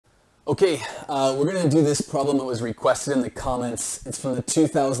Okay, we're going to do this problem that was requested in the comments. It's from the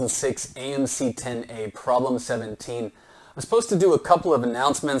 2006 AMC 10A, problem 17. I'm supposed to do a couple of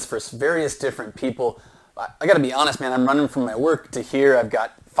announcements for various different people. I got to be honest, man, I'm running from my work to here. I've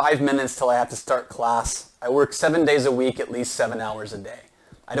got 5 minutes till I have to start class. I work 7 days a week, at least 7 hours a day.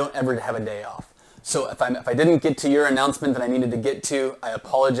 I don't ever have a day off. So if I didn't get to your announcement that I needed to get to, I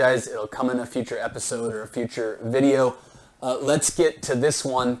apologize. It'll come in a future episode or a future video. Let's get to this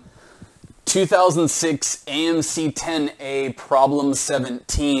one. 2006 AMC 10A problem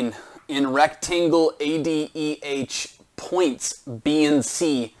 17. In rectangle ADEH, points B and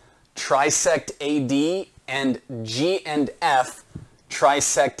C trisect AD and G and F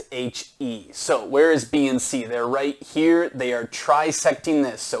trisect HE. So where is B and C? They're right here. They are trisecting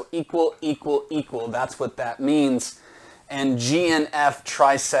this. So equal, equal, equal. That's what that means. And G and F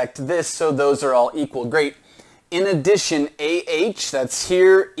trisect this. So those are all equal. Great. In addition, AH, that's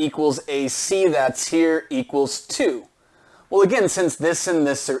here, equals AC, that's here, equals 2. Well, again, since this and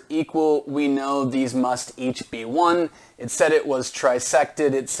this are equal, we know these must each be 1. It said it was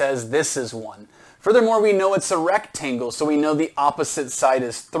trisected. It says this is 1. Furthermore, we know it's a rectangle, so we know the opposite side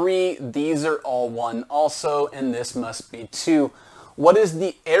is 3. These are all 1 also, and this must be 2. What is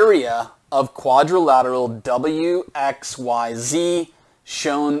the area of quadrilateral WXYZ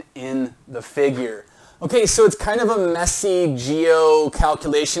shown in the figure? Okay, so it's kind of a messy geo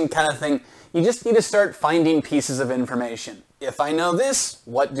calculation kind of thing. You just need to start finding pieces of information. If I know this,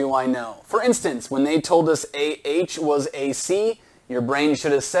 what do I know? For instance, when they told us AH was AC, your brain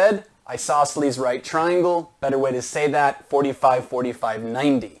should have said isosceles right triangle. Better way to say that, 45, 45,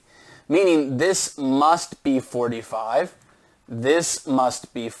 90. Meaning this must be 45, this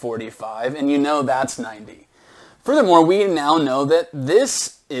must be 45, and you know that's 90. Furthermore, we now know that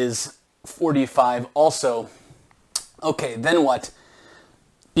this is 45 also. Okay, then what?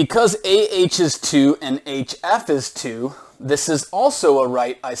 Because AH is 2 and HF is 2, this is also a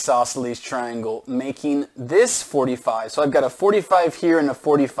right isosceles triangle, making this 45. So I've got a 45 here and a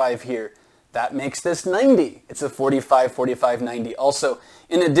 45 here. That makes this 90. It's a 45, 45, 90. Also,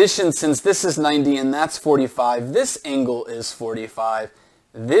 in addition, since this is 90 and that's 45, this angle is 45.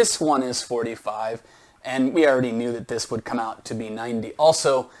 This one is 45. And we already knew that this would come out to be 90.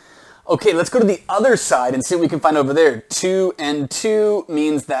 Also, okay, let's go to the other side and see what we can find over there. 2 and 2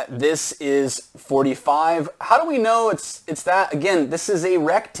 means that this is 45. How do we know it's that? Again, this is a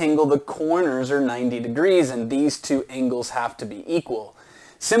rectangle. The corners are 90 degrees, and these two angles have to be equal.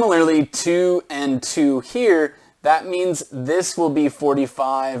 Similarly, 2 and 2 here, that means this will be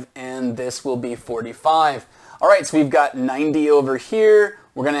 45 and this will be 45. All right, so we've got 90 over here.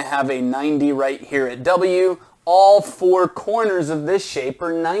 We're going to have a 90 right here at W. All 4 corners of this shape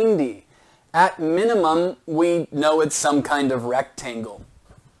are 90. At minimum, we know it's some kind of rectangle.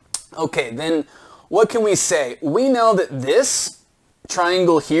 Okay, then what can we say? We know that this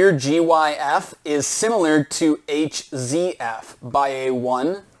triangle here, GYF, is similar to HZF by a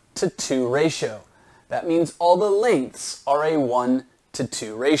 1 to 2 ratio. That means all the lengths are a 1 to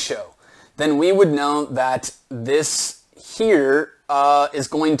 2 ratio. Then we would know that this here is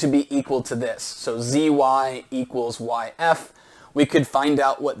going to be equal to this. So ZY equals YF. We could find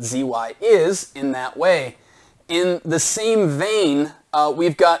out what ZY is in that way. In the same vein,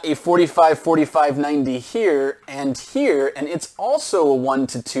 we've got a 45, 45, 90 here, and it's also a 1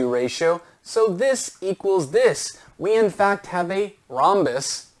 to 2 ratio. So this equals this. We in fact have a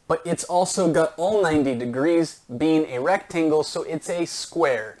rhombus, but it's also got all 90 degrees, being a rectangle, so it's a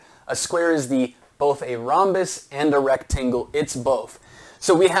square. A square is both a rhombus and a rectangle. It's both.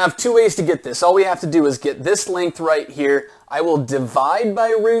 So we have 2 ways to get this. All we have to do is get this length right here. I will divide by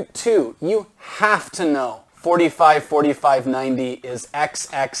root 2. You have to know 45, 45, 90 is x,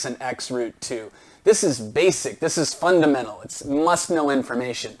 and x root 2. This is basic. This is fundamental. It's must-know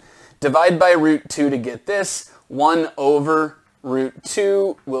information. Divide by root 2 to get this. 1 over root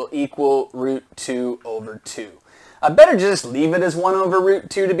 2 will equal root 2 over 2. I better just leave it as 1 over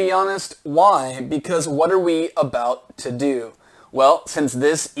root 2, to be honest. Why? Because what are we about to do? Well, since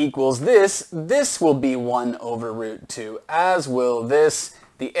this equals this, this will be 1 over root 2, as will this.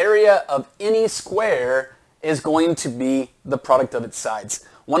 The area of any square is going to be the product of its sides.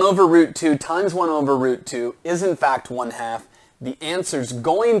 1 over root 2 times 1 over root 2 is in fact 1/2. The answer is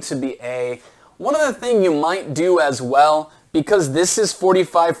going to be A. One other thing you might do as well, because this is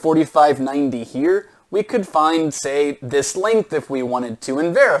 45, 45, 90 here, we could find, say, this length if we wanted to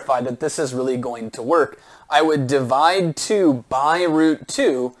and verify that this is really going to work. I would divide 2 by root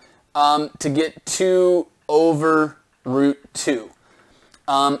 2 to get 2 over root 2.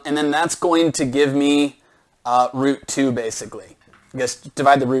 And then that's going to give me root 2 basically. I guess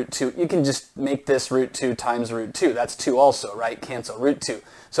divide the root 2. You can just make this root 2 times root 2. That's 2 also, right? Cancel root 2.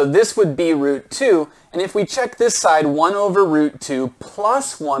 So this would be root 2. And if we check this side, 1 over root 2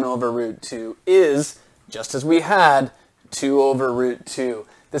 plus 1 over root 2 is, just as we had, 2 over root 2.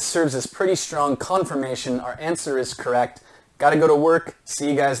 This serves as pretty strong confirmation. Our answer is correct. Got to go to work. See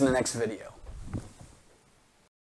you guys in the next video.